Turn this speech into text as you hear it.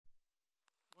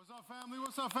up, family?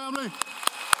 What's up, family?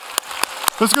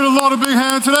 Let's give the Lord a big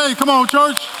hand today. Come on,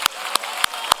 church.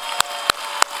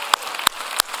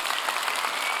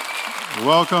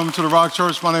 Welcome to the Rock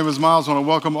Church. My name is Miles. I want to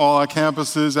welcome all our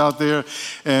campuses out there.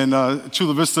 And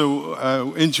Chula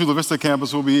Vista, in Chula Vista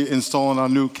campus, we'll be installing our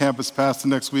new campus pastor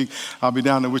next week. I'll be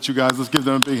down there with you guys. Let's give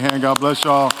them a big hand. God bless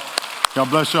y'all. God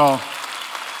bless y'all.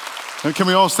 And can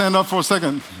we all stand up for a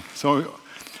second? So,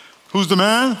 who's the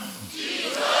man?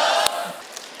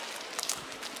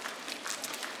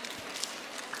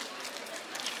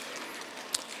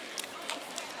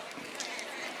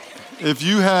 If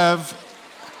you have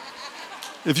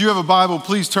a Bible,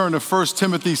 please turn to 1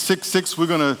 Timothy 6:6. We're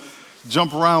going to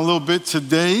jump around a little bit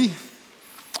today.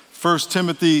 1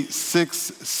 Timothy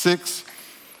 6:6.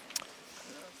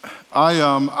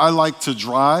 I like to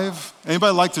drive.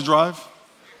 Anybody like to drive?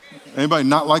 Anybody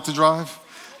not like to drive?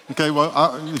 Okay,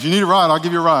 well, if you need a ride, I'll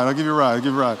give you a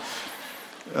ride.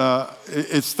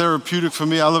 It's therapeutic for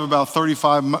me. I live about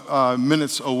 35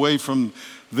 minutes away from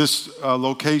this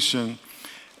location.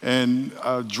 And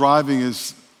driving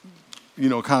is,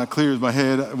 kind of clears my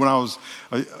head. When I was,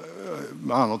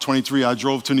 23, I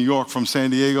drove to New York from San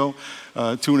Diego,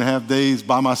 2.5 days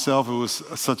by myself. It was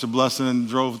such a blessing, and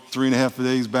drove 3.5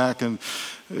 days back, and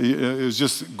it was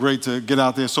just great to get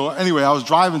out there. So anyway, I was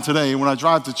driving today, and when I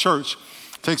drive to church,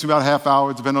 it takes me about a half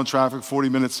hour, depending on traffic, 40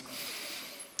 minutes.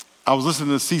 I was listening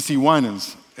to CeCe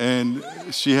Winans, and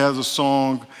she has a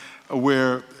song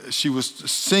where she was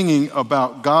singing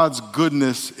about God's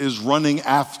goodness is running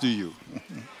after you.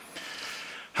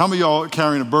 How many of y'all are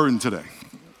carrying a burden today?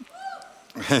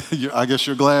 I guess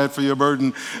you're glad for your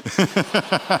burden.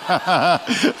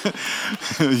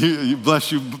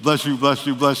 Bless you.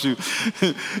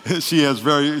 She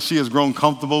has grown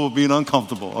comfortable with being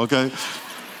uncomfortable, okay?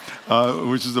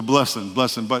 Which is a blessing.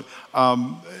 But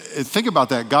think about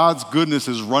that. God's goodness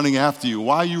is running after you.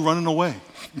 Why are you running away?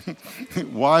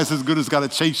 Why is His goodness got to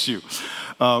chase you?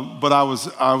 But I was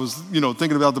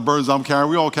thinking about the burdens I'm carrying.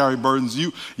 We all carry burdens.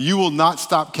 You will not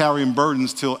stop carrying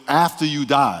burdens till after you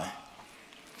die,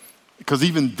 because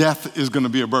even death is going to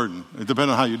be a burden. It depends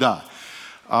on how you die.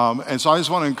 And so I just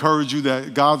want to encourage you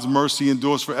that God's mercy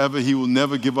endures forever. He will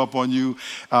never give up on you.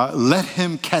 Let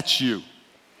Him catch you.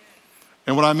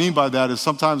 And what I mean by that is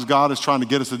sometimes God is trying to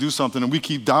get us to do something, and we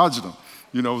keep dodging Him.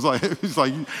 It's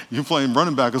like you're playing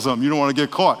running back or something. You don't want to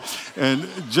get caught. And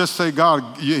just say,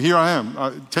 God, here I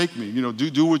am. Take me.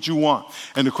 Do what you want.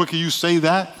 And the quicker you say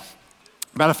that,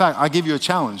 matter of fact, I give you a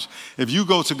challenge. If you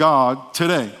go to God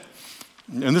today,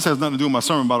 and this has nothing to do with my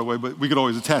sermon, by the way, but we could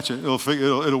always attach it.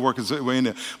 It'll work its way in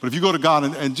there. But if you go to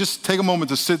God and just take a moment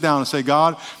to sit down and say,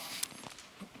 God,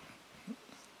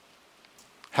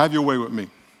 have your way with me.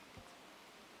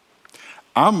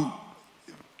 I'm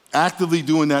actively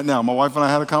doing that now. My wife and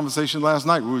I had a conversation last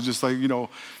night. We were just like, we're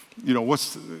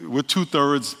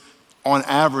 2/3 on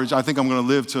average. I think I'm going to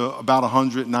live to about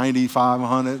 195,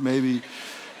 100 maybe.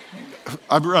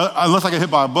 Unless I get hit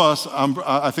by a bus,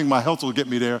 I think my health will get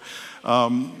me there.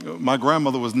 My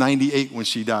grandmother was 98 when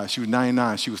she died. She was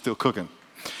 99. She was still cooking.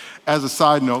 As a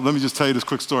side note, let me just tell you this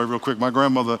quick story real quick. My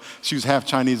grandmother, she was half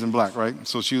Chinese and black, right?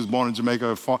 So she was born in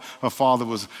Jamaica. Her father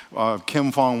was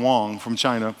Kim Fong Wong from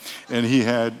China, and he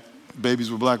had babies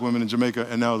with black women in Jamaica,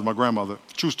 and that was my grandmother.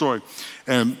 True story.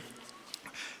 And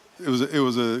it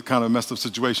was a kind of messed up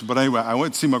situation. But anyway, I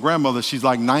went to see my grandmother. She's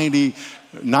like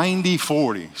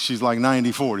 90-40. She's like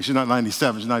 90-40. She's not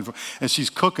 97. She's 94. And she's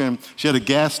cooking. She had a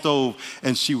gas stove,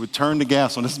 and she would turn the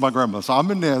gas on. This is my grandmother. So I'm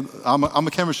in there. I'm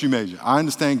a chemistry major. I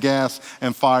understand gas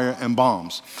and fire and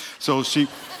bombs. So she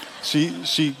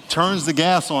turns the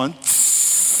gas on,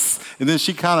 and then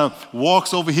she kind of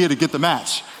walks over here to get the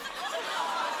match.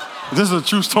 This is a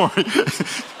true story.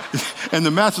 And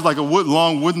the match is like a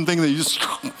long wooden thing that you just,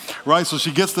 right? So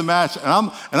she gets the match,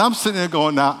 and I'm sitting there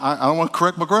going, now, I don't want to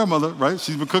correct my grandmother, right?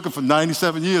 She's been cooking for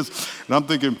 97 years. And I'm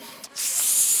thinking,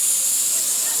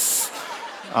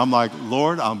 I'm like,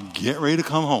 Lord, I'm getting ready to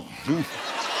come home.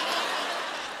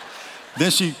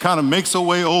 Then she kind of makes her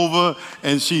way over,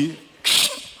 and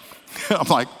I'm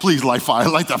like, please light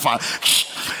that fire.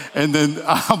 And then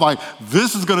I'm like,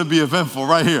 this is going to be eventful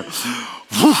right here.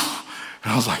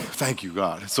 And I was like, thank you,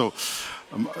 God. So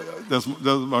that's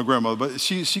my grandmother. But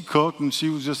she cooked, and she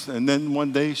was just, and then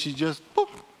one day she just, boop,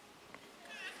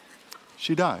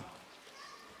 she died.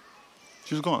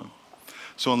 She was gone.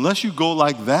 So unless you go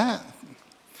like that,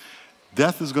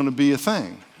 death is going to be a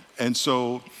thing. And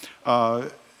so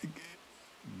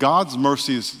God's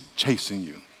mercy is chasing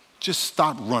you. Just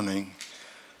stop running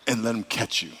and let Him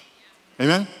catch you.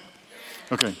 Amen?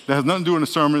 Okay, that has nothing to do with the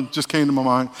sermon. Just came to my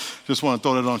mind. Just want to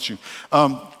throw that on you.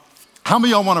 How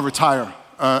many of y'all want to retire?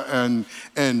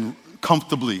 and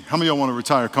comfortably. How many of y'all want to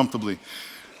retire comfortably?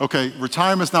 Okay,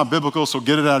 retirement's not biblical, so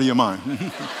get it out of your mind.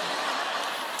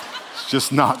 It's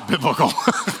just not biblical.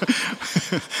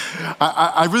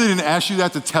 I really didn't ask you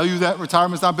that to tell you that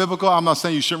retirement's not biblical. I'm not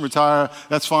saying you shouldn't retire.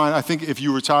 That's fine. I think if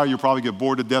you retire, you'll probably get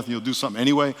bored to death and you'll do something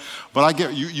anyway. But I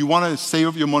get you want to save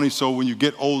up your money so when you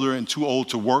get older and too old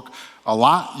to work a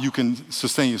lot, you can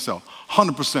sustain yourself.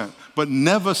 100%. But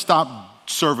never stop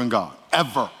serving God,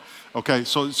 ever. Okay,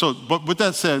 but with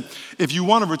that said, if you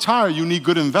want to retire, you need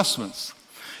good investments.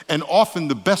 And often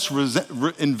the best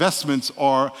investments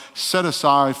are set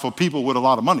aside for people with a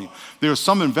lot of money. There are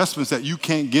some investments that you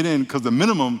can't get in because the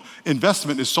minimum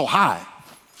investment is so high,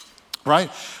 right?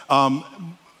 And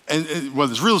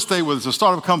whether it's real estate, whether it's a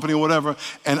startup company or whatever.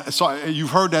 And so you've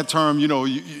heard that term,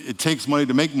 it takes money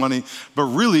to make money, but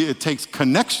really it takes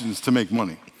connections to make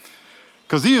money.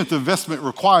 Because even if the investment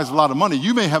requires a lot of money,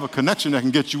 you may have a connection that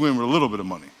can get you in with a little bit of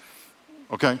money,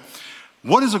 okay?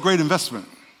 What is a great investment?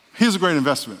 Here's a great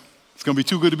investment. It's going to be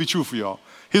too good to be true for y'all.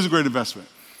 Here's a great investment.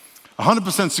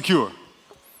 100% secure.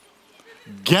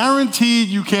 Guaranteed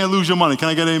you can't lose your money. Can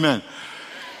I get an amen?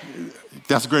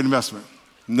 That's a great investment.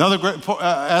 Another great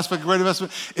aspect of great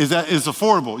investment is that it's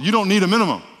affordable. You don't need a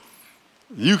minimum.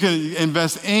 You can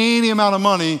invest any amount of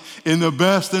money in the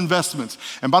best investments.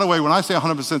 And by the way, when I say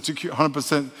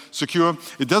 100% secure,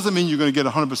 it doesn't mean you're going to get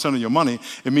 100% of your money.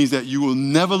 It means that you will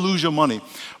never lose your money.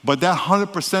 But that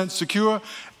 100% secure,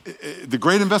 the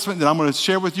great investment that I'm going to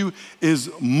share with you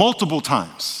is multiple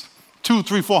times, 200,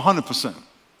 300, 400%.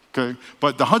 Okay?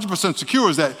 But the 100% secure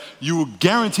is that you will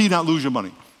guarantee not lose your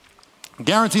money.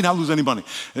 Guaranteed not lose any money.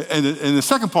 And the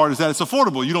second part is that it's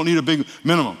affordable. You don't need a big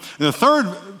minimum. And the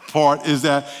third part is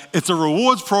that it's a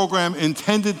rewards program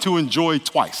intended to enjoy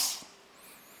twice.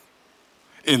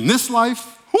 In this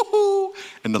life, woohoo,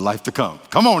 and the life to come.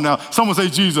 Come on now. Someone say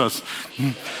Jesus.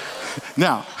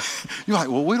 Now, you're like,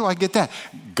 well, where do I get that?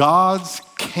 God's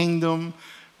Kingdom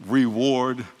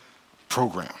Reward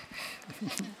Program.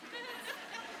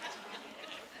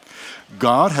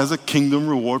 God has a Kingdom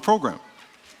Reward Program.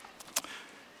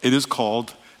 It is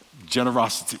called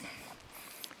generosity.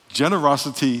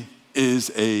 Generosity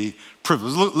is a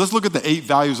privilege. Let's look at the 8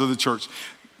 values of the church.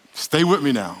 Stay with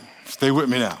me now. Stay with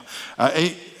me now.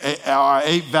 Our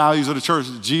 8 values of the church.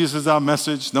 Jesus is our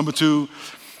message. Number 2,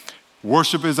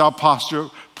 worship is our posture.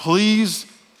 Please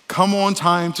come on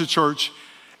time to church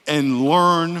and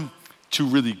learn to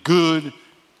really good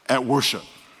at worship.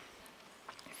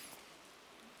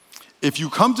 If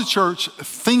you come to church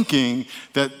thinking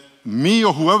that me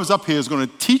or whoever's up here is going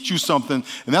to teach you something,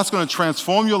 and that's going to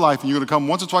transform your life, and you're going to come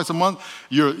once or twice a month,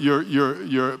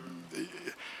 you're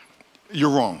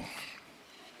wrong.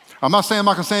 I'm not saying I'm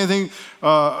not going to say anything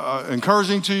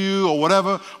encouraging to you or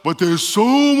whatever, but there's so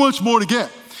much more to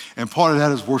get, and part of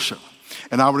that is worship.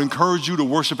 And I would encourage you to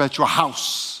worship at your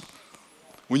house.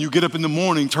 When you get up in the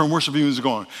morning, turn worship music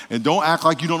on. And don't act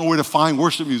like you don't know where to find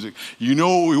worship music. You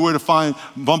know where to find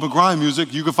bump and grind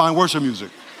music, you can find worship music.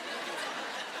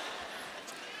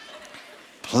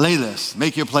 Playlist.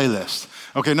 Make your playlist.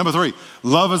 Okay, number 3,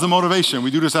 love is a motivation.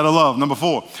 We do this out of love. Number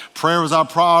 4, prayer is our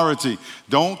priority.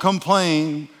 Don't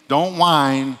complain. Don't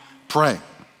whine. Pray.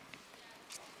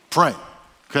 Pray.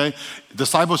 Okay?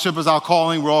 Discipleship is our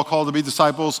calling. We're all called to be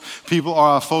disciples. People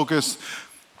are our focus.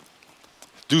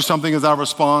 Do something is our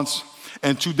response.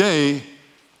 And today,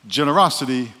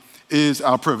 generosity is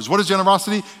our privilege. What is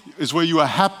generosity? It's where you are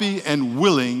happy and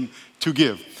willing to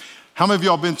give. How many of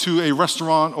y'all been to a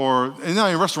restaurant or, and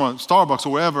not a restaurant, Starbucks or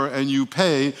wherever, and you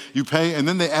pay, and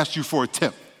then they ask you for a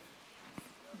tip?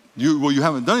 You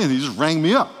haven't done anything, you just rang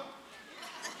me up.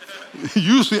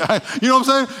 Usually, you know what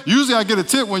I'm saying? Usually I get a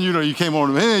tip when you came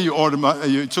over to me,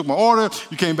 you took my order,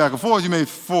 you came back and forth, you made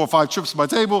 4 or 5 trips to my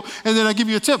table, and then I give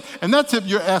you a tip. And that tip,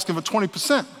 you're asking for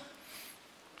 20%.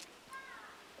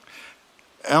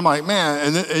 And I'm like, man,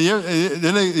 and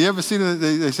then you ever seen it?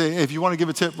 They say, hey, if you want to give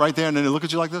a tip right there, and then they look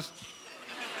at you like this?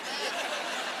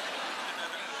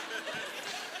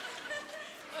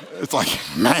 It's like,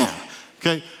 man,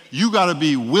 okay? You got to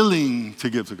be willing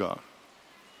to give to God.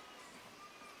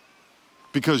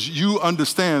 Because you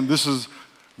understand this is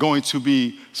going to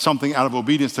be something out of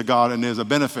obedience to God, and there's a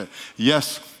benefit.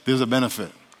 Yes, there's a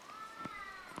benefit.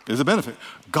 There's a benefit.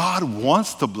 God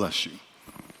wants to bless you.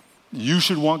 You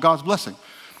should want God's blessing.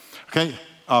 Okay?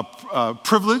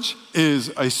 Privilege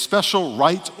is a special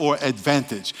right or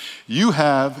advantage. You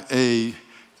have a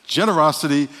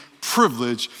generosity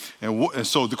privilege, and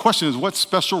so the question is, what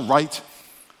special right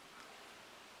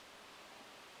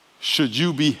should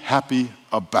you be happy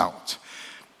about?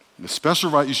 The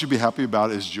special right you should be happy about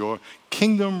is your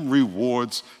Kingdom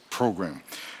Rewards program.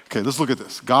 Okay, let's look at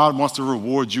this. God wants to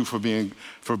reward you for being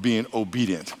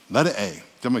obedient. Letter A.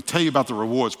 I'm going to tell you about the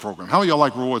rewards program. How many of y'all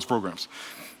like rewards programs?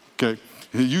 Okay,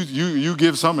 you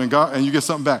give something and you get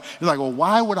something back. You're like, well,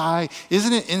 why would I?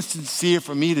 Isn't it insincere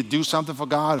for me to do something for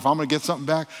God if I'm going to get something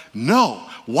back? No.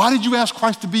 Why did you ask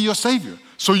Christ to be your Savior?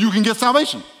 So you can get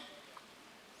salvation.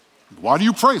 Why do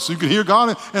you pray? So you can hear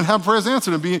God and have prayers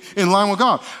answered and be in line with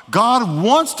God. God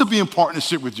wants to be in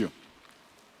partnership with you.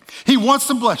 He wants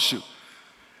to bless you.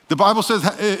 The Bible says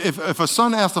if a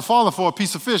son asked the father for a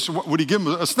piece of fish, would he give him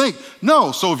a snake?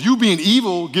 No. So if you being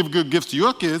evil give good gifts to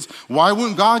your kids, why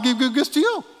wouldn't God give good gifts to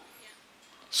you?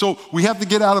 So we have to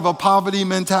get out of a poverty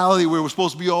mentality where we're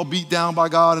supposed to be all beat down by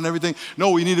God and everything.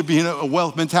 No, we need to be in a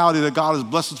wealth mentality that God has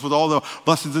blessed us with all the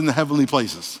blessings in the heavenly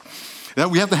places.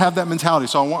 That we have to have that mentality.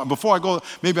 So before I go,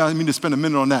 maybe I need to spend a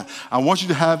minute on that. I want you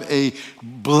to have a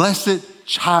blessed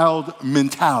child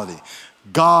mentality.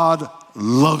 God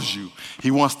loves you.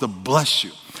 He wants to bless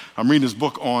you. I'm reading this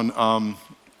book on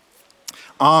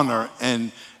honor,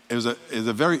 and it was a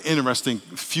very interesting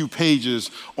few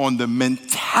pages on the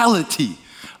mentality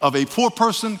of a poor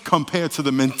person compared to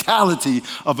the mentality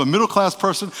of a middle-class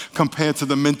person compared to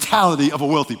the mentality of a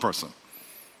wealthy person.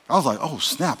 I was like, oh,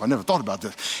 snap, I never thought about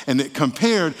this. And it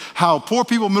compared how poor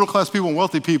people, middle-class people, and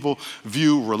wealthy people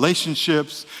view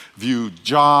relationships, view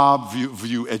job,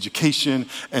 view education,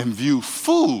 and view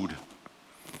food.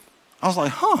 I was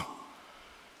like, huh.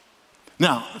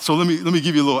 Now, so let me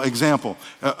give you a little example.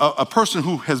 A person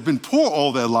who has been poor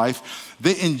all their life,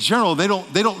 in general, they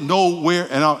don't know where,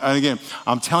 and again,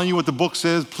 I'm telling you what the book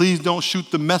says, please don't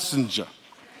shoot the messenger.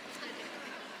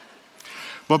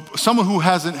 But someone who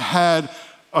hasn't had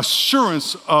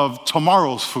assurance of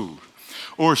tomorrow's food,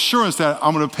 or assurance that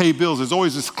I'm going to pay bills. There's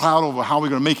always this cloud over how we're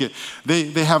going to make it.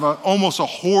 They have almost a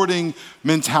hoarding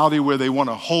mentality where they want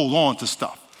to hold on to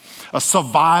stuff. A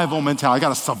survival mentality. I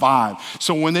got to survive.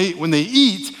 So when they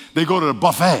eat, they go to the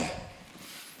buffet.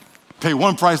 Pay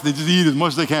one price, they just eat as much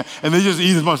as they can, and they just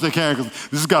eat as much as they can because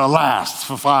this has got to last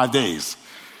for 5 days.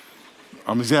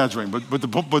 I'm exaggerating, but the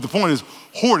point is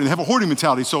hoarding. They have a hoarding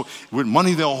mentality. So with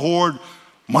money, they'll hoard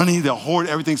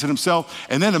everything to themselves.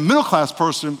 And then a middle-class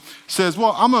person says,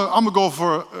 well, I'm gonna go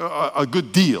for a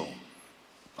good deal.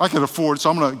 I can afford it,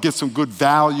 so I'm gonna get some good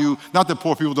value. Not that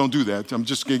poor people don't do that. I'm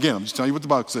just telling you what the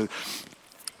Bible said.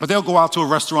 But they'll go out to a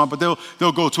restaurant, but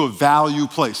they'll go to a value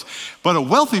place. But a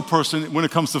wealthy person, when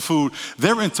it comes to food,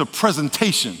 they're into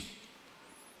presentation.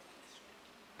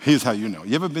 Here's how you know.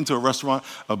 You ever been to a restaurant,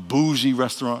 a bougie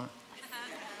restaurant?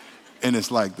 And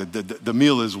it's like the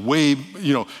meal is way,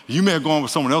 you may have gone with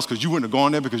someone else because you wouldn't have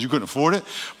gone there because you couldn't afford it,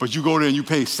 but you go there and you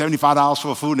pay $75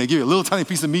 for food and they give you a little tiny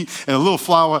piece of meat and a little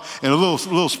flour and a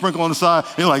little sprinkle on the side.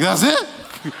 And you're like, that's it?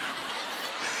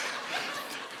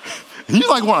 And you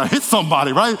like want to hit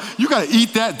somebody, right? You got to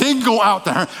eat that, then go out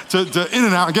there to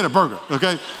In-N-Out and get a burger,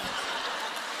 okay?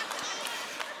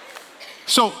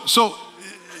 So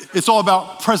it's all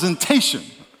about presentation.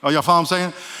 Are y'all follow what I'm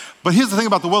saying? But here's the thing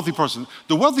about the wealthy person.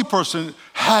 The wealthy person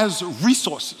has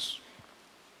resources.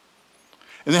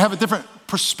 And they have a different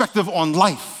perspective on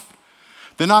life.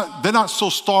 They're not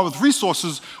so starved with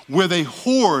resources where they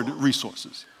hoard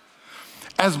resources.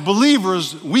 As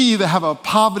believers, we either have a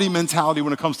poverty mentality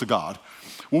when it comes to God,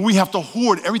 where we have to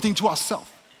hoard everything to ourselves.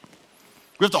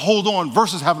 We have to hold on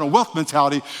versus having a wealth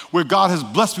mentality where God has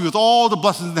blessed me with all the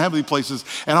blessings in the heavenly places,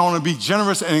 and I want to be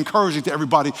generous and encouraging to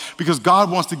everybody because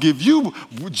God wants to give you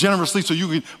generously so you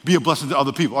can be a blessing to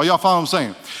other people. Are y'all following what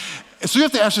I'm saying? And so you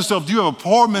have to ask yourself, do you have a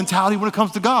poor mentality when it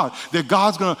comes to God?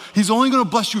 That He's only going to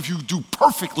bless you if you do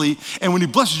perfectly, and when He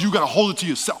blesses you, you got to hold it to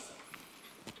yourself.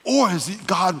 Or does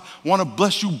God want to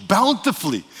bless you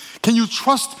bountifully? Can you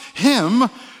trust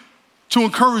Him to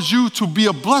encourage you to be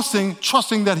a blessing,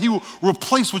 trusting that He will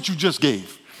replace what you just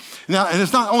gave? Now, and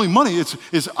it's not only money,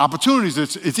 it's opportunities,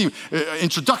 it's even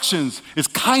introductions, it's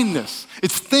kindness,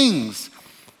 it's things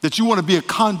that you want to be a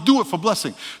conduit for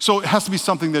blessing. So it has to be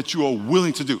something that you are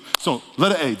willing to do. So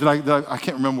letter A, I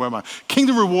can't remember where am I.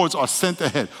 Kingdom rewards are sent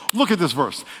ahead. Look at this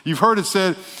verse. You've heard it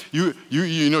said, you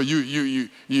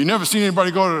never seen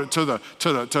anybody go to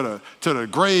the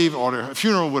grave or the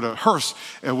funeral with a hearse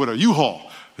and with a U-Haul.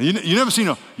 You never seen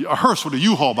a hearse with a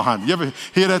U-Haul behind it. You ever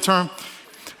hear that term?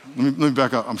 Let me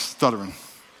back up. I'm stuttering.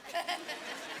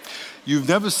 You've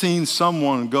never seen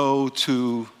someone go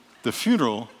to the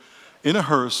funeral in a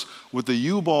hearse with the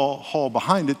U-Haul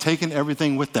behind it, taking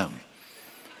everything with them.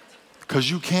 Because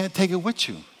you can't take it with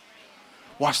you.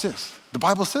 Watch this. The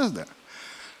Bible says that.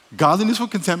 Godliness with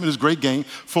contentment is great gain,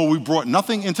 for we brought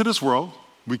nothing into this world.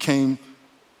 We came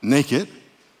naked.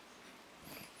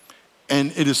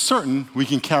 And it is certain we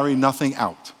can carry nothing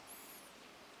out.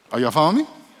 Are y'all following me?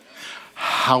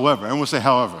 However, everyone say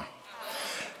however.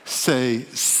 Say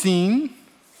sin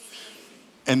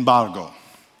embargo.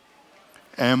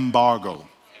 Embargo.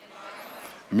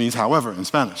 It means however in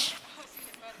Spanish.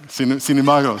 Sin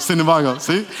embargo. Sin embargo.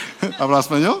 ¿Sí? ¿Habla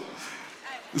español?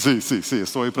 Sí,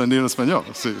 estoy aprendiendo español.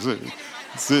 Sí,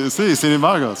 sin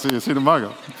embargo. Sí, sin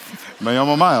embargo. Me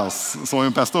llamo Miles. Soy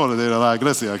un pastor de la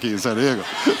iglesia aquí en San Diego.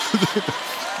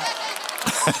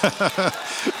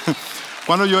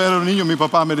 Cuando yo era un niño, mi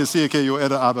papá me decía que yo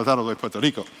era adoptado de Puerto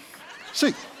Rico.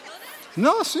 Sí.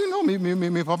 No,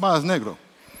 mi papá es negro.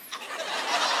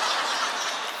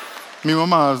 Mi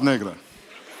mamá es negra.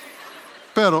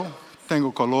 Pero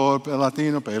tengo color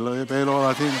latino, pelo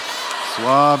latino,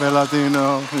 suave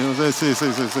latino.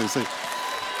 Sí.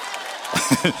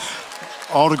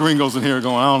 All the gringos in here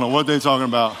going, I don't know what they're talking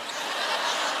about.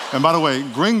 And by the way,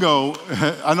 gringo,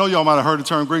 I know y'all might have heard the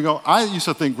term gringo. I used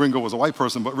to think gringo was a white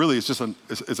person, but really it's just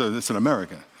it's an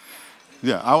American.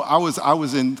 Yeah, I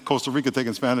was in Costa Rica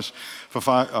taking Spanish for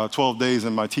 12 days,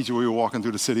 and my teacher, we were walking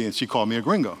through the city, and she called me a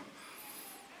gringo.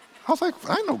 I was like,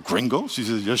 I ain't no gringo. She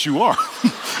says, yes, you are.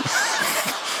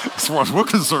 As far as we're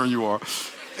concerned, you are.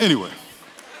 Anyway,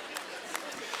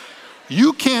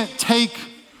 you can't take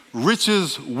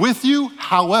riches with you.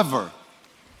 However,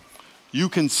 you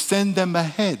can send them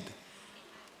ahead.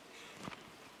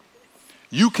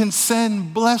 You can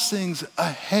send blessings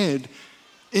ahead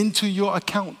into your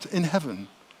account in heaven.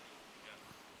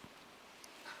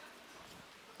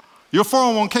 Your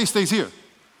 401k stays here,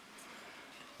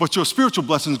 but your spiritual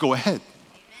blessings go ahead.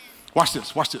 Watch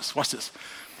this.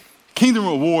 Kingdom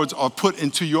rewards are put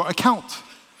into your account.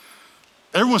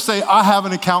 Everyone say, I have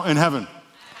an account in heaven.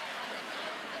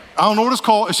 I don't know what it's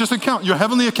called. It's just an account, your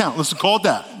heavenly account. Let's call it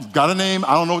that. Got a name.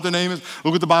 I don't know what the name is.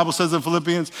 Look what the Bible says in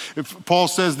Philippians. If Paul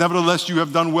says, nevertheless, you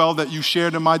have done well that you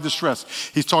shared in my distress.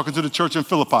 He's talking to the church in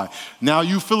Philippi. Now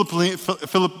you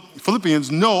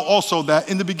Philippians know also that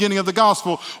in the beginning of the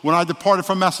gospel, when I departed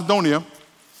from Macedonia,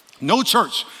 no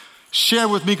church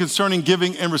shared with me concerning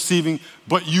giving and receiving,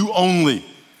 but you only.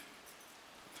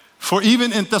 For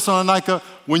even in Thessalonica,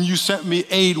 when you sent me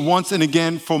aid once and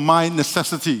again for my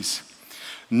necessities,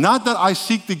 not that I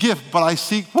seek the gift, but I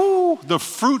seek the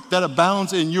fruit that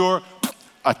abounds in your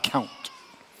account.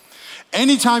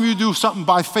 Anytime you do something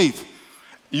by faith,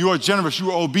 you are generous, you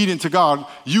are obedient to God,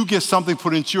 you get something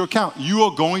put into your account. You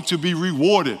are going to be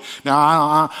rewarded.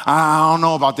 Now, I don't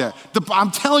know about that.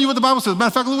 I'm telling you what the Bible says. Matter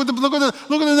of fact, look what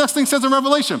the next thing says in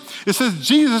Revelation. It says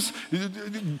Jesus,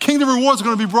 kingdom rewards are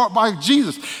going to be brought by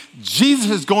Jesus. Jesus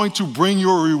is going to bring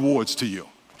your rewards to you.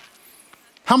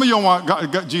 How many of y'all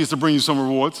want Jesus to bring you some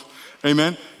rewards?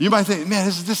 Amen. You might think, man,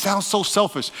 this sounds so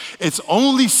selfish. It's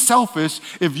only selfish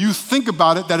if you think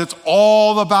about it that it's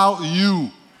all about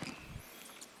you.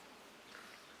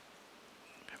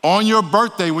 On your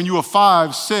birthday, when you were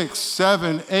 5, 6,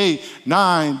 7, 8,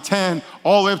 9, 10,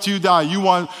 all the way up till you die, you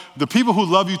want the people who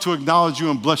love you to acknowledge you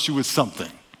and bless you with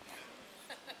something.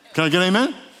 Can I get an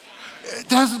amen?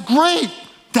 That's great.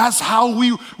 That's how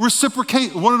we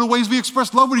reciprocate. One of the ways we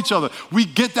express love with each other. We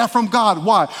get that from God.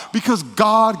 Why? Because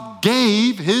God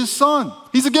gave his son.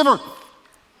 He's a giver.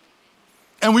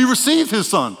 And we receive his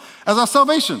son as our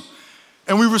salvation.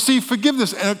 And we receive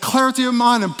forgiveness and a clarity of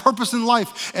mind and purpose in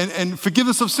life and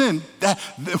forgiveness of sin. That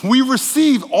we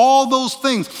receive all those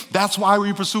things. That's why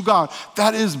we pursue God.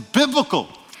 That is biblical.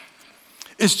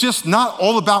 It's just not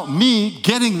all about me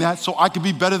getting that so I can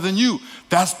be better than you.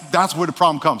 That's where the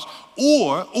problem comes.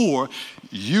 Or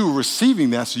you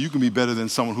receiving that so you can be better than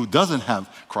someone who doesn't have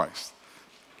Christ.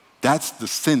 That's the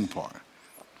sin part.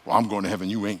 Well, I'm going to heaven,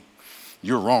 you ain't.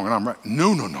 You're wrong and I'm right.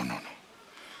 No.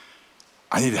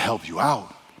 I need to help you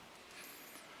out.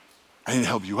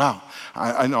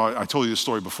 I know I told you this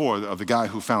story before of the guy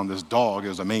who found this dog. It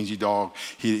was a mangy dog.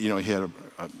 He had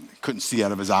couldn't see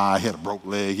out of his eye. He had a broke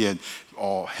leg. He had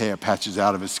all hair patches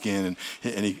out of his skin.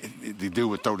 And the dude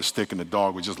would throw the stick and the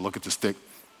dog would just look at the stick.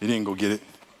 He didn't go get it.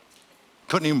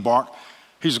 Couldn't even bark.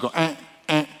 He just go,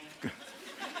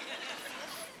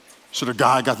 So the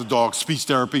guy got the dog speech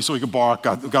therapy so he could bark,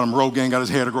 got him Rogaine, got his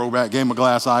hair to grow back, gave him a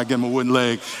glass eye, gave him a wooden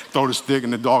leg, throw the stick,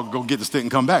 and the dog would go get the stick and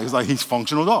come back. It's like he's a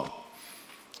functional dog.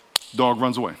 Dog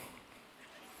runs away.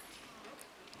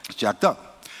 It's jacked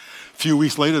up. A few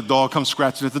weeks later, the dog comes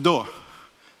scratching at the door.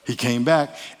 He came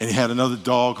back, and he had another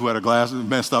dog who had a glass,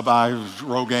 messed up eye,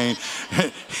 Rogaine.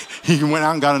 He went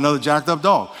out and got another jacked up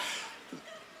dog.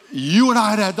 You and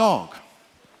I are that dog.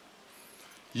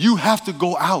 You have to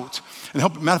go out and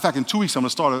help. Matter of fact, in 2 weeks, I'm going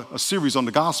to start a series on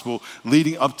the gospel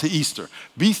leading up to Easter.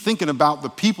 Be thinking about the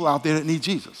people out there that need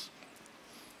Jesus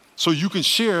so you can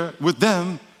share with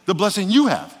them the blessing you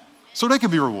have so they can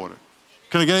be rewarded.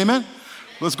 Can I get amen?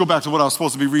 let's go back to what I was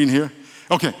supposed to be reading here.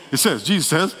 Okay, it says, Jesus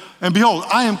says, and behold,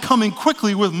 I am coming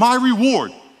quickly with my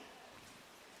reward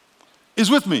is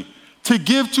with me to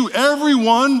give to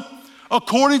everyone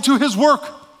according to his work.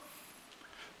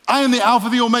 I am the Alpha,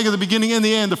 the Omega, the beginning and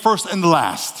the end, the first and the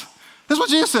last. That's what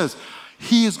Jesus says.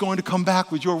 He is going to come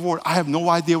back with your reward. I have no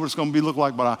idea what it's going to look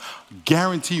like, but I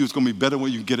guarantee you it's going to be better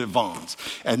when you get at Vons,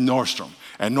 at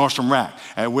Nordstrom Rack.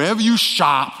 And wherever you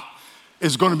shop,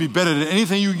 it's going to be better than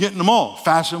anything you can get in the mall.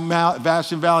 Fashion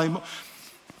Valley Mall,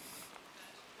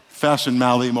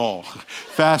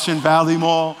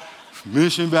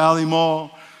 Mission Valley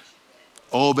Mall,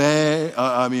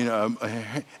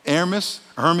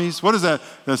 Hermes. What is that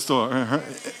store?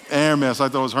 Hermes, I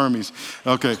thought it was Hermes.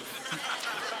 Okay.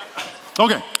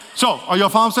 Okay, so are y'all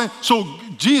following what I'm saying? So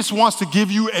Jesus wants to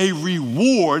give you a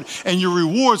reward, and your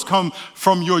rewards come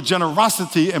from your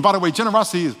generosity. And by the way,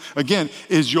 generosity,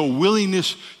 is your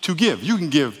willingness to give. You can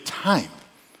give time.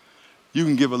 You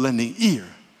can give a lending ear.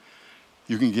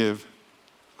 You can give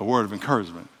a word of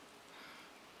encouragement.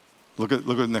 Look at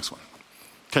the next one.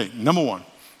 Okay, number one,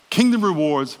 kingdom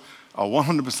rewards are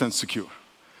 100% secure.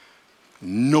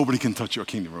 Nobody can touch your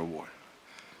kingdom reward.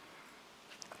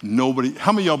 Nobody.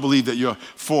 How many of y'all believe that your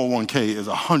 401k is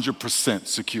 100%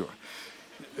 secure?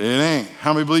 It ain't.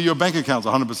 How many believe your bank account's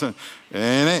 100%? It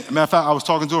ain't. Matter of fact, I was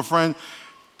talking to a friend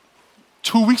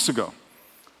 2 weeks ago.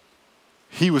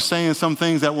 He was saying some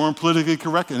things that weren't politically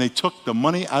correct, and they took the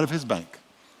money out of his bank.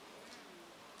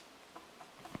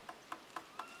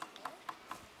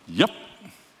 Yep.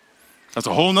 That's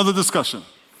a whole nother discussion.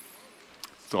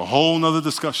 It's a whole nother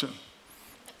discussion,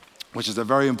 which is a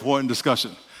very important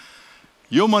discussion.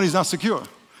 Your money's not secure.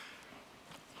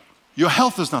 Your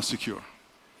health is not secure.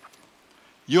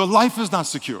 Your life is not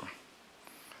secure.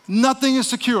 Nothing is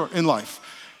secure in life,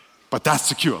 but that's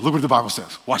secure. Look what the Bible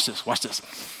says. Watch this, watch this.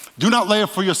 Do not lay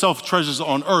up for yourself treasures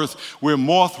on earth where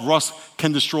moth, rust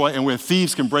can destroy and where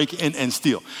thieves can break in and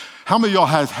steal. How many of y'all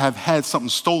have had something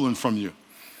stolen from you?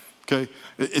 Okay,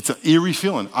 it's an eerie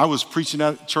feeling. I was preaching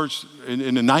at church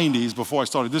in the 90s before I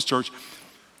started this church.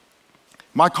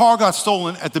 My car got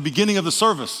stolen at the beginning of the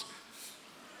service.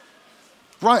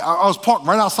 Right, I was parked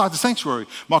right outside the sanctuary.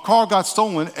 My car got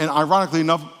stolen, and ironically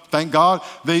enough, thank God,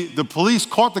 the police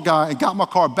caught the guy and got my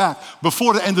car back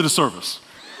before the end of the service.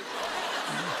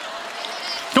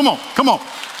 Come on.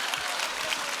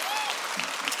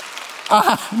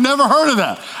 I never heard of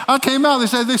that. I came out, they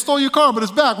said, they stole your car, but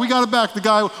it's back. We got it back. The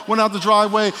guy went out the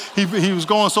driveway. He was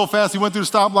going so fast, he went through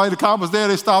the stoplight. The cop was there.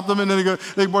 They stopped him, and then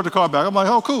they brought the car back. I'm like,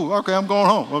 oh, cool. Okay, I'm going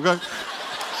home, okay?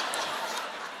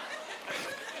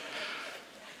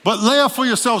 But lay up for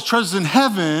yourselves treasures in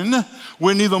heaven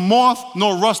where neither moth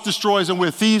nor rust destroys and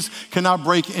where thieves cannot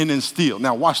break in and steal.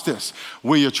 Now, watch this.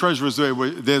 Where your treasure is,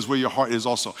 there's where your heart is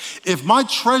also. If my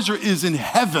treasure is in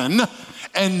heaven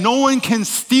and no one can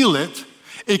steal it,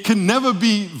 it can never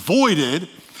be voided,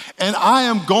 and I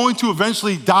am going to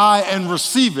eventually die and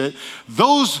receive it,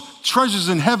 those treasures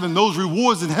in heaven, those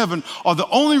rewards in heaven are the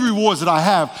only rewards that I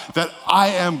have that I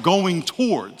am going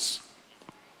towards.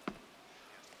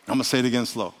 I'm going to say it again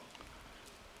slow.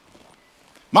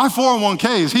 My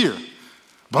 401k is here,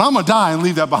 but I'm going to die and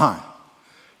leave that behind.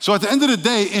 So at the end of the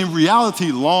day, in reality,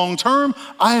 long term,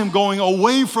 I am going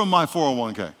away from my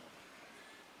 401k.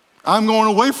 I'm going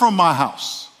away from my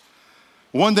house.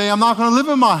 One day I'm not going to live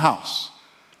in my house.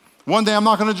 One day I'm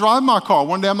not going to drive my car.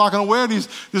 One day I'm not going to wear this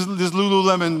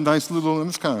Lululemon, nice Lululemon,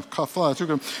 it's kind of fly.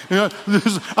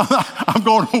 I'm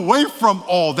going away from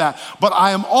all that, but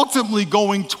I am ultimately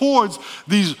going towards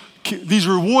these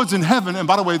rewards in heaven. And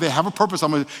by the way, they have a purpose.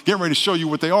 I'm getting ready to show you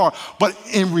what they are. But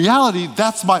in reality,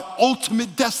 that's my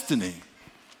ultimate destiny.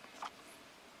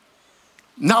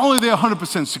 Not only are they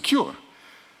 100% secure,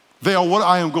 they are what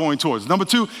I am going towards. Number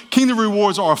two, kingdom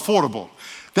rewards are affordable.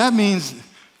 That means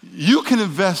you can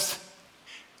invest.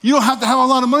 You don't have to have a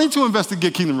lot of money to invest to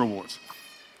get kingdom rewards.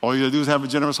 All you gotta do is have a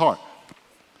generous heart.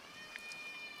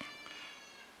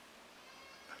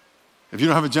 If you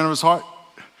don't have a generous heart,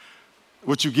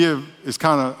 what you give is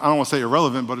kind of, I don't want to say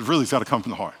irrelevant, but it really has got to come from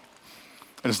the heart.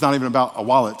 And it's not even about a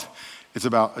wallet. It's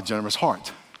about a generous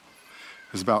heart.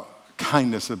 It's about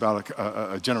kindness, about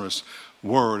a generous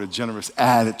word, a generous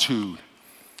attitude,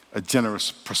 a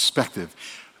generous perspective.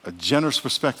 A generous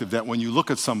perspective that when you look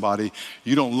at somebody,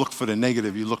 you don't look for the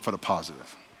negative, you look for the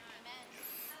positive.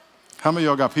 How many of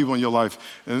y'all got people in your life,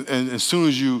 and as soon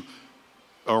as you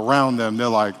are around them, they're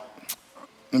like,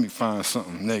 let me find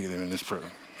something negative in this person.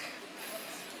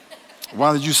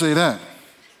 Why did you say that?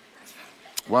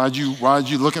 Why did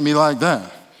you look at me like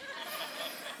that?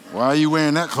 Why are you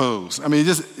wearing that clothes? I mean,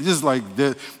 just like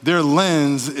their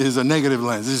lens is a negative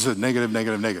lens. This is a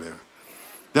negative.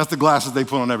 That's the glasses they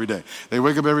put on every day. They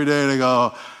wake up every day and they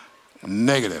go,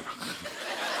 negative.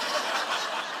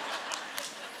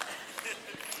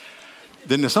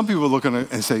 Then there's some people looking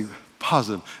and say,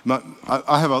 positive.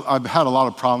 I've had a lot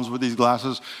of problems with these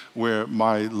glasses where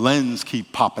my lens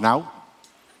keep popping out.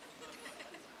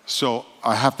 So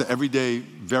I have to every day,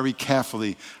 very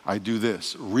carefully, I do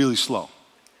this, really slow.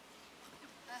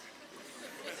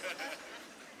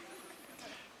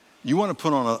 You want to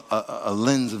put on a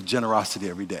lens of generosity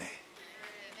every day.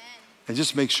 And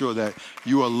just make sure that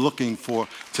you are looking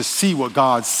to see what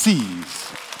God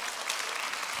sees.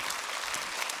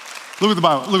 Look at the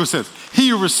Bible. Look what it says. He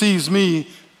who receives me,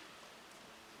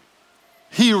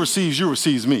 he who receives you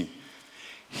receives me.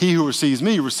 He who receives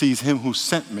me receives him who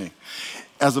sent me.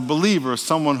 As a believer,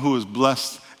 someone who is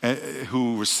blessed,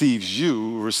 who receives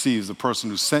you, receives the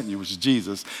person who sent you, which is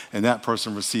Jesus, and that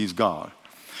person receives God.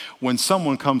 When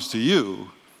someone comes to you,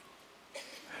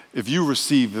 if you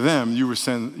receive them, you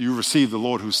receive the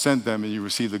Lord who sent them, and you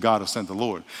receive the God who sent the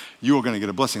Lord. You are going to get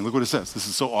a blessing. Look what it says. This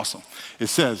is so awesome. It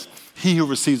says, he who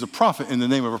receives a prophet in the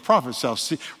name of a prophet shall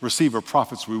receive a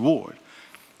prophet's reward.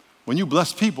 When you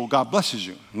bless people, God blesses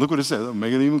you. Look what it says. I'll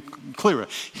make it even clearer.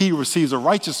 He who receives a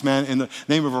righteous man in the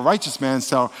name of a righteous man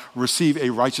shall receive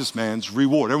a righteous man's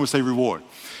reward. Everyone say reward.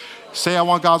 Say, I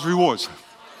want God's rewards.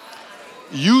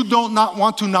 You don't not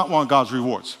want God's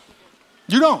rewards.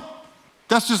 You don't.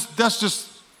 That's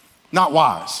just not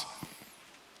wise.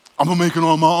 I'm going to make it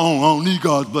on my own. I don't need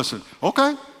God's blessing.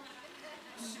 Okay.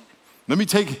 Let me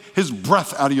take his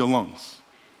breath out of your lungs.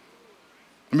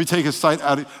 Let me take his sight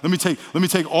out of, let me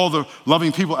take all the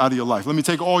loving people out of your life. Let me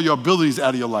take all your abilities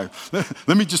out of your life.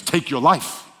 Let me just take your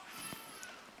life.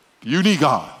 You need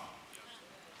God.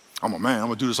 I'm a man. I'm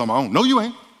going to do this on my own. No, you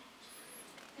ain't.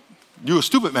 You're a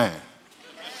stupid man.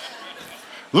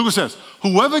 Look what it says.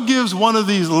 Whoever gives one of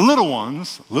these little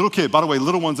ones, little kid, by the way,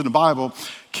 little ones in the Bible,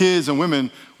 kids and women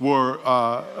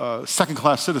were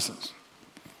second-class citizens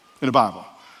in the Bible.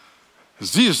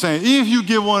 Jesus is saying, if you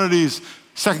give one of these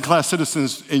second-class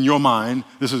citizens in your mind,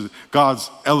 this is God's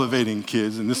elevating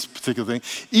kids in this particular thing,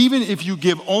 even if you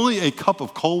give only a cup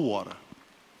of cold water.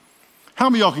 How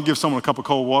many of y'all can give someone a cup of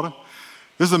cold water?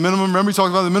 This is a minimum. Remember we talked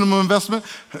about the minimum investment?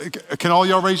 Can all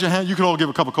y'all raise your hand? You can all give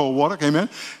a cup of cold water. Amen.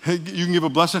 You can give a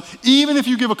blessing. Even if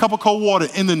you give a cup of cold water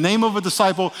in the name of a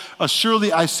disciple,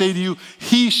 assuredly I say to you,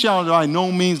 he shall by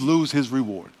no means lose his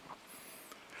reward.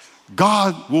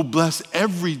 God will bless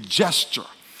every gesture,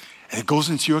 and it goes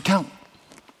into your account.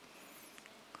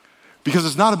 Because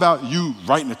it's not about you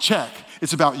writing a check.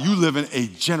 It's about you living a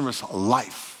generous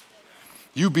life.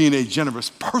 You being a generous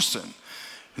person,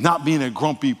 not being a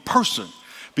grumpy person.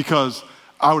 Because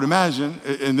I would imagine,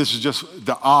 and this is just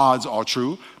the odds are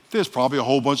true, there's probably a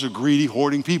whole bunch of greedy,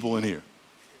 hoarding people in here.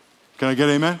 Can I get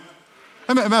amen?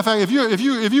 As a matter of fact,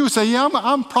 if you would say, yeah,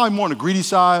 I'm probably more on the greedy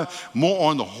side, more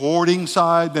on the hoarding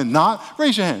side than not,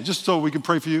 raise your hand, just so we can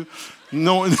pray for you.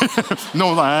 No,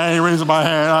 no, I ain't raising my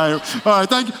hand. All right,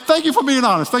 thank you for being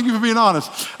honest. Thank you for being honest.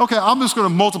 Okay, I'm just going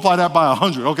to multiply that by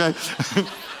 100, okay?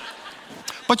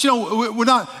 But you know, we're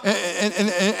not,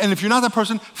 and if you're not that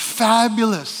person,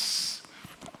 fabulous.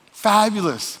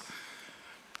 Fabulous.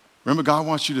 Remember, God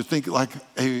wants you to think like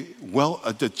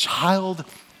the child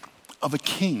of a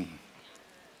king.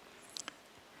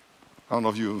 I don't know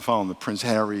if you've been following the Prince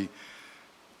Harry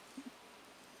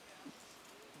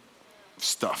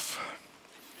stuff.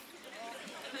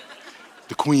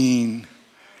 The Queen.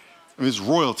 I mean, it's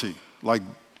royalty, like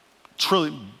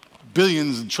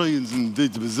billions and trillions and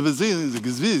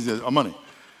bazillions of money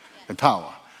and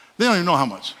power. They don't even know how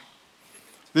much.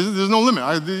 There's no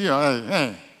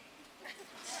limit.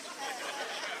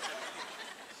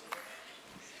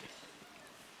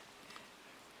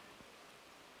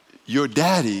 Your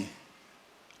daddy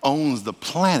owns the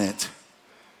planet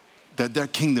that their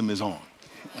kingdom is on.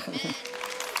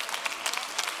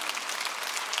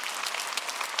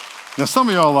 Now, some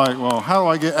of y'all are like, well, how do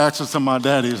I get access to my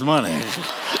daddy's money?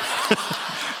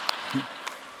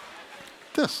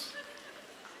 This.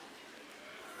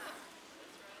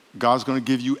 God's going to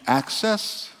give you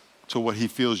access to what he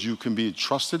feels you can be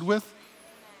trusted with,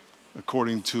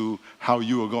 according to how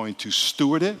you are going to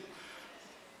steward it.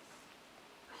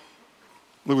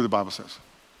 Look what the Bible says.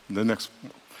 The next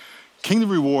one. Kingdom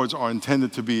rewards are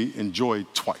intended to be enjoyed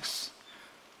twice.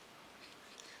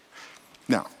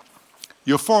 Now,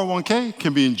 your 401k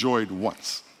can be enjoyed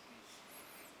once.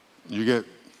 You get,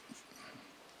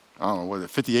 I don't know, what is it,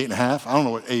 58 and a half? I don't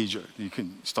know what age you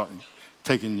can start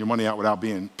taking your money out without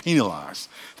being penalized.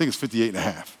 I think it's 58 and a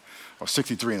half, or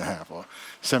 63 and a half, or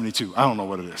 72. I don't know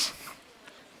what it is.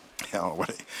 I don't know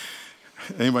what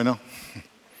anybody know?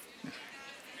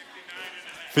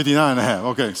 59 and a half.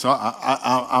 Okay, so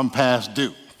I'm past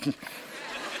due.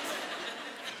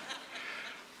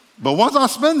 But once I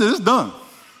spend it, it's done.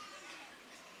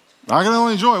 I can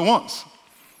only enjoy it once.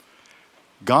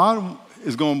 God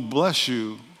is going to bless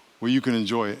you where you can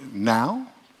enjoy it now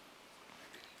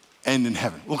and in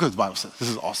heaven. Look what the Bible says. This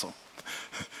is awesome.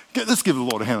 Let's give the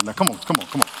Lord a hand on that. Come on.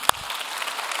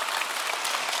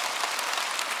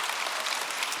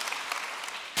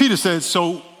 Peter said,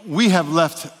 so we have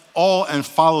left all and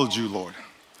followed you, Lord.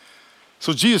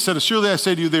 So Jesus said, surely I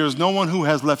say to you, there is no one who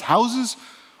has left houses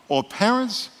or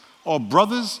parents or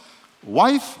brothers,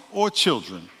 wife or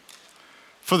children,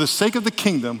 for the sake of the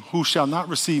kingdom, who shall not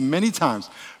receive many times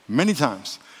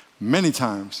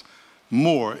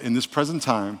more in this present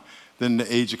time than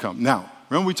the age to come. Now,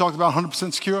 remember we talked about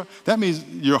 100% secure? That means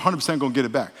you're 100% going to get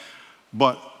it back.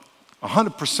 But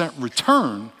 100%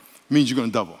 return means you're going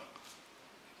to double.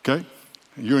 Okay?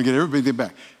 You're going to get everything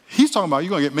back. He's talking about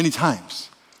you're going to get many times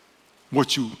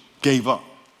what you gave up.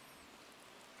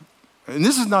 And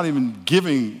this is not even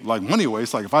giving like money away.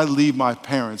 It's like if I leave my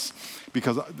parents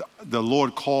because the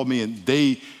Lord called me and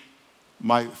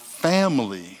my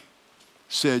family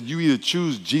said, you either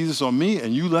choose Jesus or me,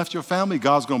 and you left your family,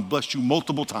 God's going to bless you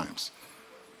multiple times.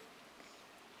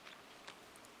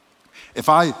 If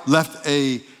I left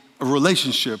a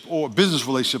relationship or a business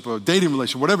relationship or a dating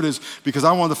relationship, whatever it is, because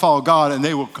I wanted to follow God and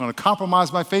they were going to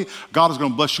compromise my faith, God is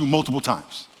going to bless you multiple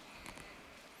times.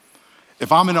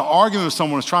 If I'm in an argument with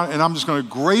someone and I'm just going to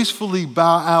gracefully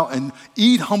bow out and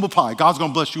eat humble pie, God's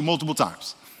going to bless you multiple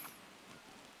times.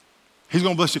 He's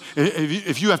going to bless you.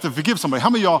 If you have to forgive somebody, how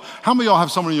many of y'all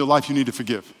have someone in your life you need to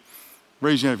forgive?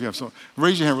 Raise your hand if you have someone.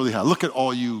 Raise your hand really high. Look at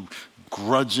all you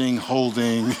grudging,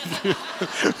 holding.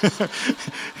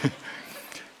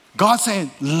 God's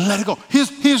saying, let it go.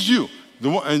 Here's you.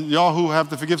 And y'all who have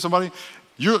to forgive somebody,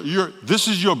 this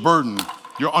is your burden.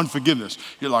 Your unforgiveness.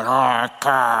 You're like, I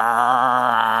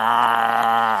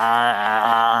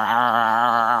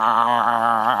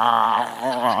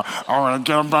want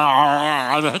to get him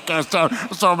back.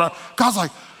 So bad. God's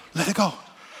like, let it go.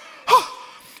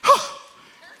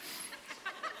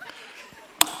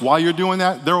 While you're doing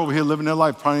that, they're over here living their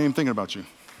life, probably even thinking about you.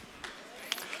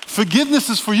 Forgiveness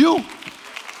is for you.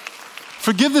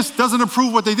 Forgiveness doesn't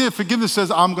approve what they did. Forgiveness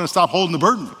says, I'm going to stop holding the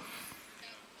burden.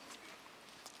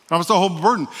 I'm still holding the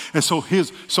burden. And so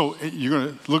you're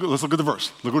going to let's look at the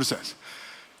verse. Look what it says.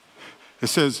 It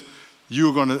says,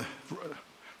 you're going to,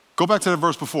 go back to the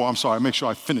verse before. I'm sorry, make sure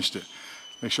I finished it.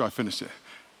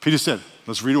 Peter said,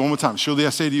 let's read it one more time. Surely I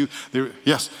say to you,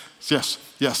 yes.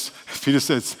 Peter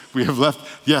says, we have left,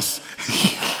 yes.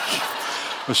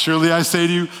 But surely I say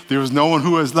to you, there is no one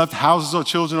who has left houses or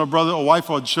children or brother or wife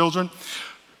or children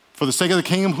for the sake of the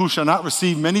kingdom who shall not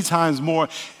receive many times more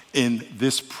in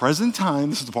this present time,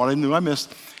 this is the part I knew I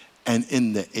missed, and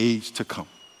in the age to come.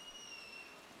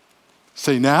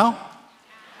 Say now,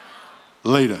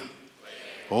 later.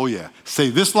 Oh yeah. Say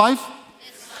this life.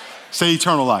 Say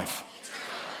eternal life.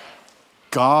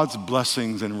 God's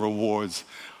blessings and rewards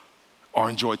are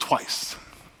enjoyed twice.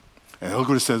 And look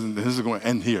what it says, and this is going to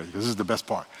end here, because this is the best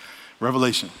part.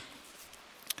 Revelation.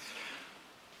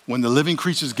 When the living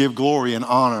creatures give glory and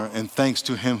honor and thanks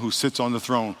to him who sits on the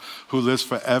throne, who lives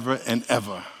forever and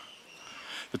ever.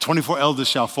 The 24 elders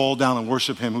shall fall down and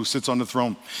worship him who sits on the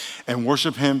throne, and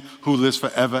worship him who lives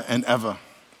forever and ever,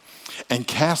 and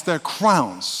cast their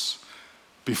crowns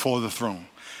before the throne,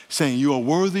 saying, you are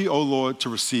worthy, O Lord, to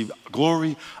receive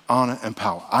glory, honor, and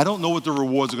power. I don't know what the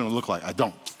rewards are going to look like. I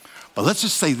don't. But let's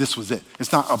just say this was it.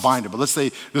 It's not a binder, but let's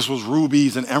say this was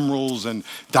rubies and emeralds and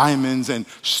diamonds and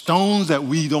stones that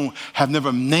we have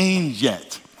never named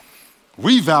yet.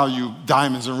 We value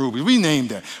diamonds and rubies. We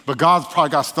named that. But God's probably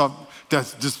got stuff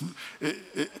that's just...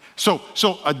 So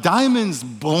a diamond's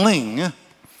bling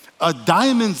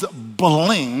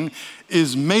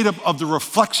is made up of the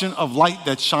reflection of light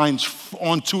that shines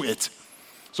onto it.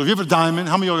 So if you have a diamond,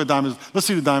 how many of y'all got diamonds? Let's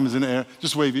see the diamonds in the air.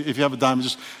 Just wave if you have a diamond,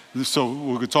 just so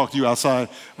we could talk to you outside.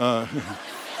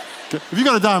 If you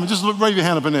got a diamond, just raise your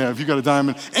hand up in there. If you got a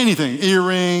diamond, anything,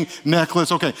 earring,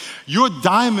 necklace, okay. Your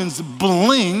diamond's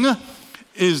bling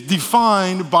is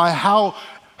defined by how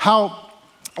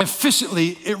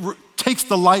efficiently it takes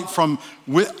the light from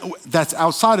that's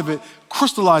outside of it,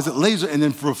 crystallizes it, laser, and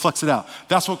then reflects it out.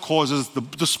 That's what causes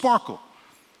the sparkle.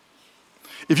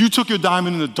 If you took your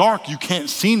diamond in the dark, you can't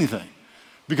see anything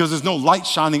because there's no light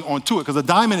shining onto it, because the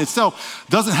diamond itself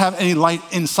doesn't have any light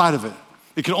inside of it.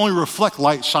 It can only reflect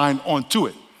light shine onto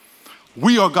it.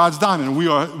 We are God's diamond.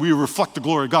 We reflect the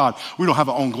glory of God. We don't have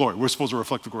our own glory. We're supposed to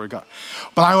reflect the glory of God.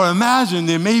 But I would imagine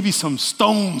there may be some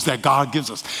stones that God gives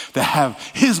us that have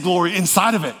his glory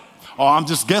inside of it. Oh, I'm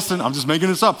just guessing. I'm just making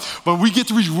this up. But we get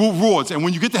to these rewards. And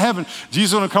when you get to heaven,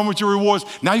 Jesus is going to come with your rewards.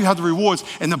 Now you have the rewards.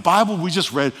 And the Bible we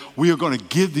just read, we are going to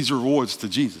give these rewards to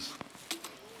Jesus.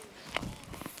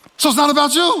 So it's not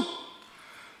about you.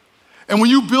 And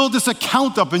when you build this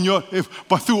account up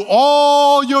but through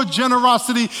all your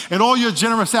generosity and all your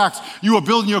generous acts, you are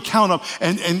building your account up.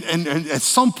 And at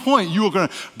some point,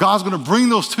 God's going to bring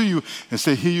those to you and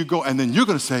say, here you go. And then you're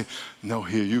going to say, no,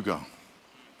 here you go.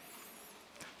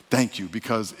 Thank you,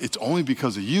 because it's only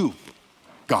because of you,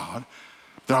 God,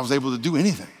 that I was able to do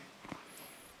anything.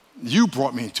 You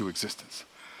brought me into existence.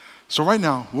 So right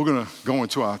now, we're going to go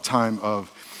into our time of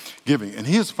giving. And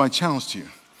here's my challenge to you.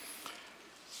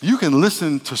 You can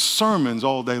listen to sermons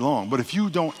all day long, but if you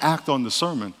don't act on the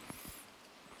sermon,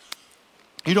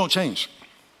 you don't change.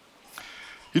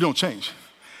 You don't change.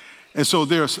 And so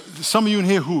there's some of you in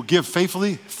here who give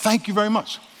faithfully. Thank you very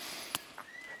much.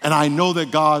 And I know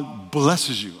that God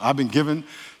blesses you. I've been giving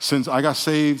since I got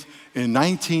saved in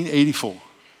 1984,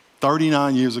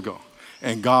 39 years ago.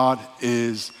 And God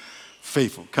is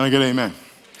faithful. Can I get an amen?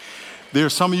 There are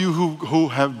some of you who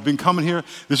have been coming here,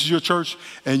 this is your church,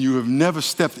 and you have never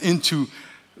stepped into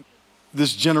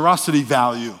this generosity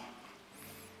value.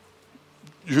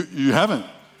 You haven't.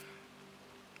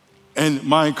 And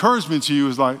my encouragement to you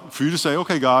is for you to say,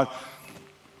 okay, God,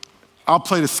 I'll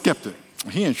play the skeptic.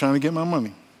 He ain't trying to get my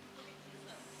money.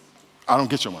 I don't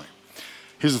get your money.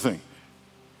 Here's the thing.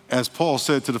 As Paul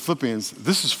said to the Philippians,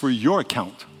 this is for your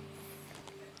account.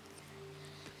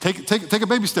 Take a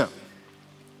baby step.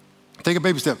 Take a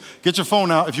baby step. Get your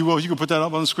phone out, if you will. You can put that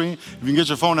up on the screen. If you can get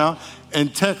your phone out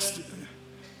and text,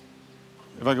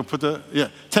 if I can put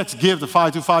that, text give to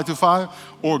 52525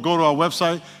 or go to our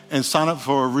website and sign up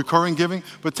for recurring giving.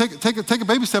 But take a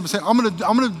baby step and say, I'm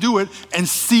gonna do it and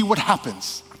see what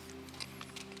happens.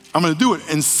 I'm gonna do it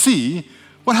and see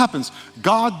what happens.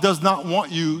 God does not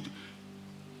want you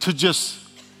to just,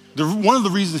 one of the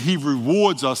reasons he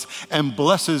rewards us and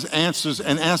blesses,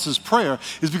 answers prayer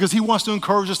is because he wants to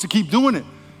encourage us to keep doing it.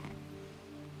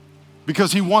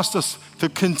 Because he wants us to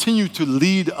continue to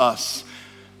lead us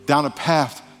down a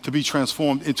path to be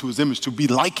transformed into his image, to be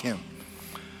like him.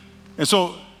 And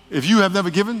so if you have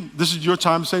never given, this is your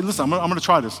time to say, listen, I'm gonna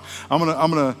try this. I'm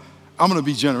gonna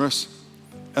be generous,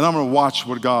 and I'm gonna watch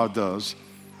what God does.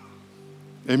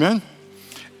 Amen?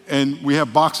 And we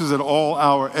have boxes at all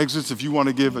our exits. If you want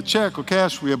to give a check or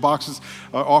cash, we have boxes,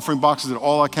 offering boxes at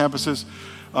all our campuses.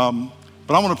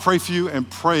 But I want to pray for you and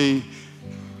pray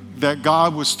that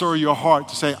God would stir your heart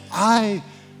to say, I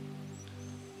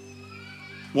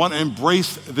want to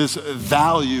embrace this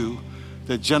value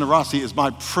that generosity is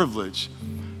my privilege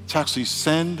to actually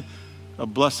send a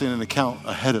blessing and account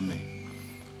ahead of me.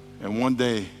 And one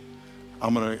day,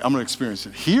 I'm gonna experience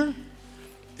it here,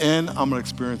 and I'm gonna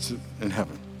experience it in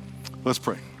heaven. Let's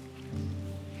pray.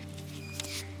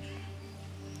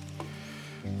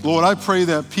 Lord, I pray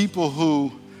that people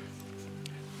who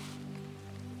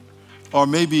are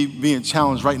maybe being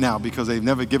challenged right now because they've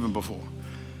never given before,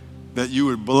 that you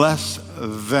would bless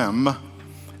them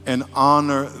and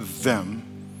honor them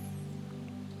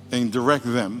and direct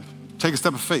them. Take a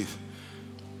step of faith.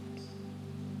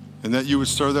 And that you would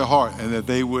stir their heart and that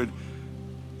they would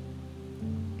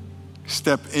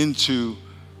step into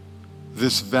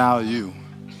this value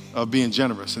of being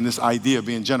generous and this idea of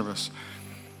being generous.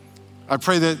 I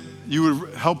pray that you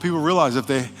would help people realize if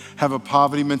they have a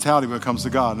poverty mentality when it comes to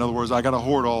God. In other words, I got to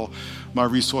hoard all my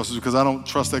resources because I don't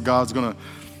trust that God's going to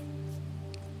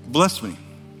bless me.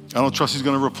 I don't trust he's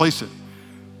going to replace it.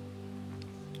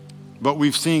 But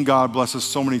we've seen God bless us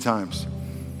so many times.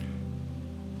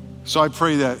 So I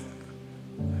pray that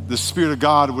the Spirit of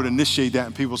God would initiate that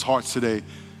in people's hearts today,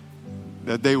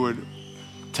 that they would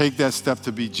take that step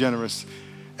to be generous.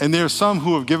 And there are some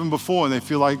who have given before and they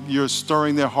feel like you're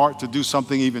stirring their heart to do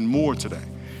something even more today.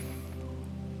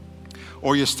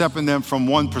 Or you're stepping them from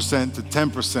 1% to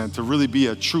 10% to really be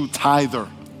a true tither.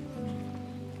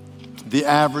 The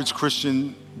average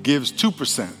Christian gives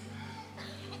 2%,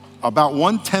 about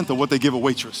 1/10 of what they give a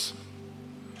waitress.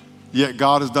 Yet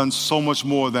God has done so much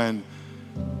more than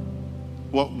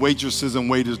what waitresses and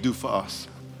waiters do for us.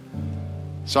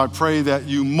 So I pray that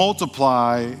you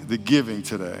multiply the giving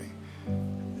today.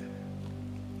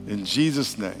 In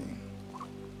Jesus' name,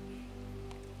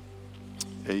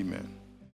 amen.